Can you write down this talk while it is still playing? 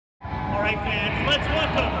right, fans, let's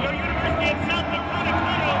welcome your University of South Dakota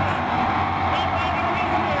Coyotes, led by the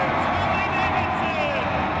Roosters, Holly Davidson.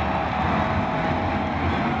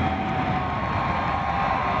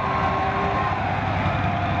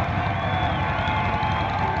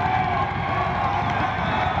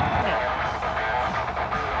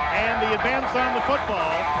 And the advance on the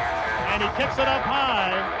football, and he kicks it up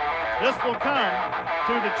high. This will come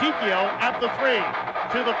to DeTicchio at the 3,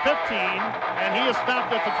 to the 15, and he is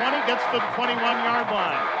stopped at the 20, gets to the 21-yard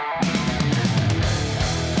line.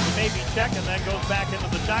 He may be checked and then goes back into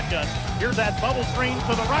the shotgun. Here's that bubble screen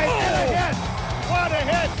to the right, and a hit! What a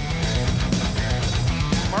hit!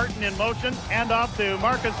 Martin in motion, hand off to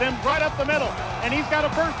Marcus Sims right up the middle, and he's got a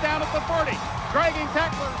first down at the 40. Dragging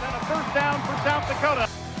tacklers and a first down for South Dakota.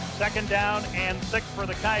 Second down and 6 for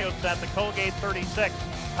the Coyotes at the Colgate 36.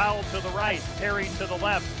 Powell to the right, Terry to the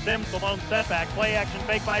left. Sims the lone setback. Play action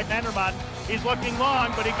fake by Vandermont. He's looking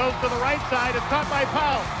long, but he goes to the right side. It's caught by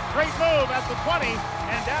Powell. Great move at the 20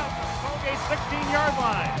 and down to the Colgate 16-yard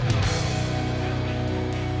line.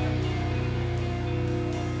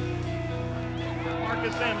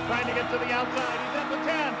 Marcus Sims trying to get to the outside. He's at the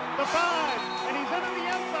 10, the 5, and he's into the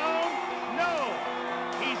end zone. No.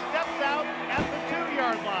 He steps out at the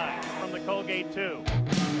 2-yard line from the Colgate 2.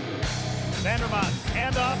 Vandermont,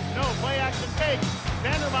 handoff, no, play action fake.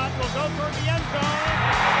 Vandermont will go toward the end zone.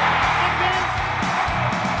 It's in.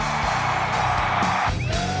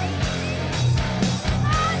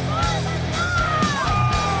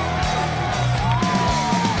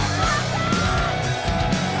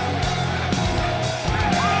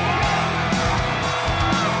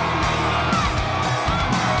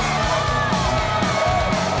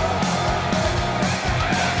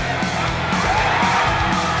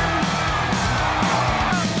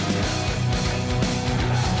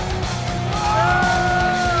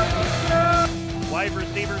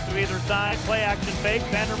 Receivers to either side, play action fake.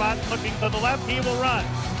 Vandermont looking to the left, he will run.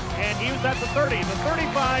 And he was at the 30, the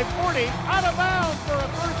 35, 40, out of bounds for a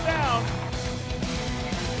first down.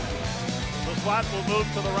 The slot will move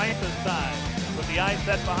to the right this time, with the eye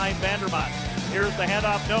set behind Vandermont. Here's the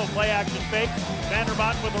handoff, no, play action fake.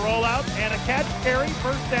 Vandermont with a rollout and a catch, carry,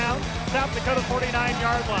 first down, South Dakota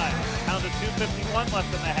 49-yard line. Down to 2:51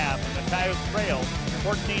 left in the half, and the Coyotes trail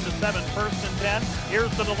 14-7, first and 10. Here's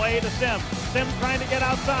the delay to Sims. Sims trying to get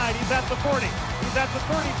outside. He's at the 40. He's at the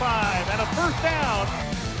 35, and a first down.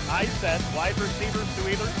 Eye set, wide receivers to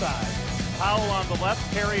either side. Powell on the left,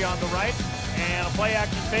 Terry on the right, and a play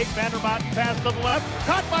action fake. Vandermont pass to the left,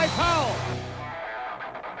 caught by Powell.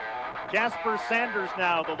 Jasper Sanders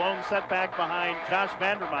now, the lone setback behind Josh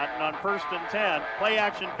Vandermont on first and 10. Play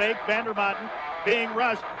action fake, Vandermont being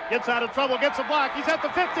rushed, gets out of trouble, gets a block. He's at the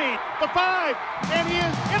 15, the 5, and he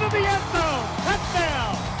is into the end zone.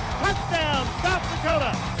 Touchdown! Touchdown, South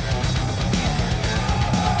Dakota!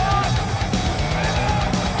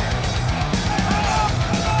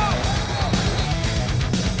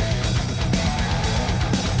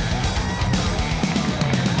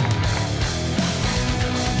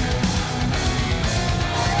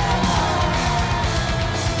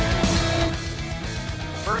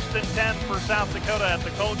 First and 10 for South Dakota at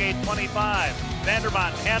the Colgate 25.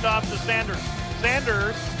 Vandermont, handoff to Sanders.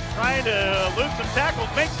 Sanders trying to elude some tackles,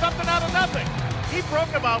 makes something out of nothing. He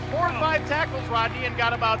broke about 4 or 5 tackles, Rodney, and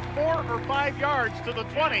got about 4 or 5 yards to the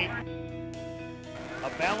 20. A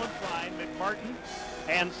balanced line, McMartin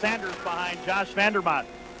and Sanders behind Josh Vandermont.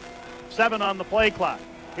 7 on the play clock.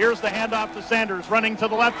 Here's the handoff to Sanders, running to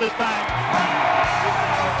the left this time.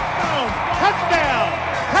 Touchdown!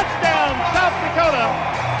 Touchdown, South Dakota!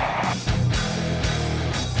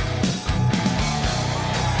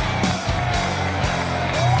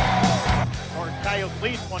 Coyotes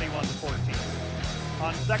lead 21-14.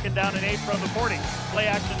 On second down and 8 from the 40. Play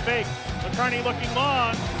action fake. McCarney looking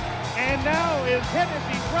long. And now is hit as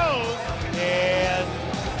he throws. And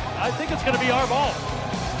I think it's going to be our ball.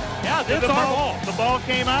 Yeah, it's our ball. The ball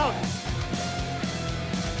came out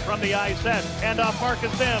from the eye set. Handoff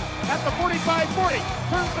Marcus Sims at the 45-40.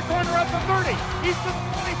 Turns the corner at the 30. He's to the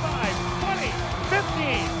 25, 20,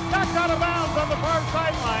 15. Knocked out of bounds on the far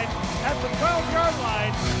sideline at the 12-yard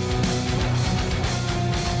line.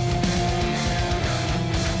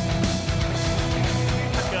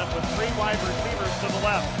 With 3 wide receivers to the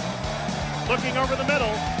left. Looking over the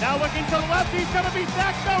middle, now looking to the left, he's going to be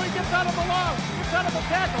sacked. No, he gets out of the long, gets out of the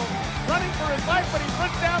tackle, running for his life, but he's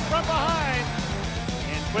pushed down from behind.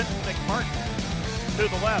 And Quentin McMartin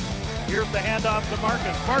to the left. Here's the handoff to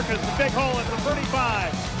Marcus. Marcus, the big hole at the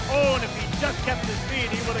 35. Oh, and if he just kept his speed,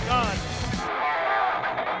 he would have gone.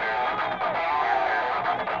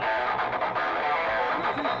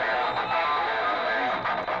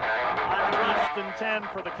 On First and 10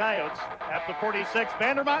 for the Coyotes at the 46.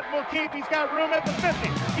 Vandermotten will keep. He's got room at the 50.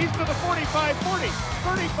 He's to the 45-40,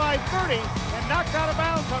 35-30, and knocked out of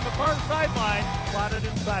bounds on the far sideline. Plotted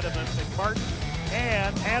inside of him. McMartin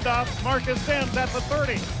and handoff Marcus Sims at the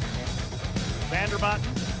 30. Vandermotten,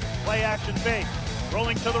 play action fake.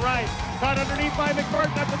 Rolling to the right. Caught underneath by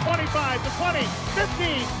McMartin at the 25, the 20,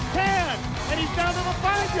 15, 10, and he's down to the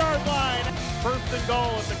 5-yard line. First and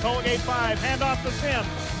goal at the Colgate 5. Handoff to Sims.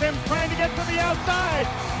 Sims trying to get to the outside.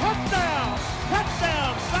 Touchdown!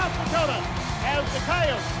 Touchdown! South Dakota as the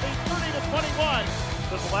Coyotes lead 30-21.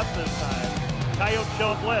 To the left this time. Coyotes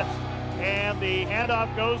show blitz. And the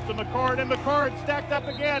handoff goes to McCord, and McCord stacked up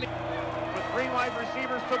again. With 3 wide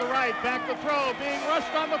receivers to the right. Back to throw. Being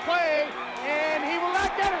rushed on the play. And he will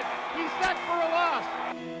not get it. He's sacked for a loss.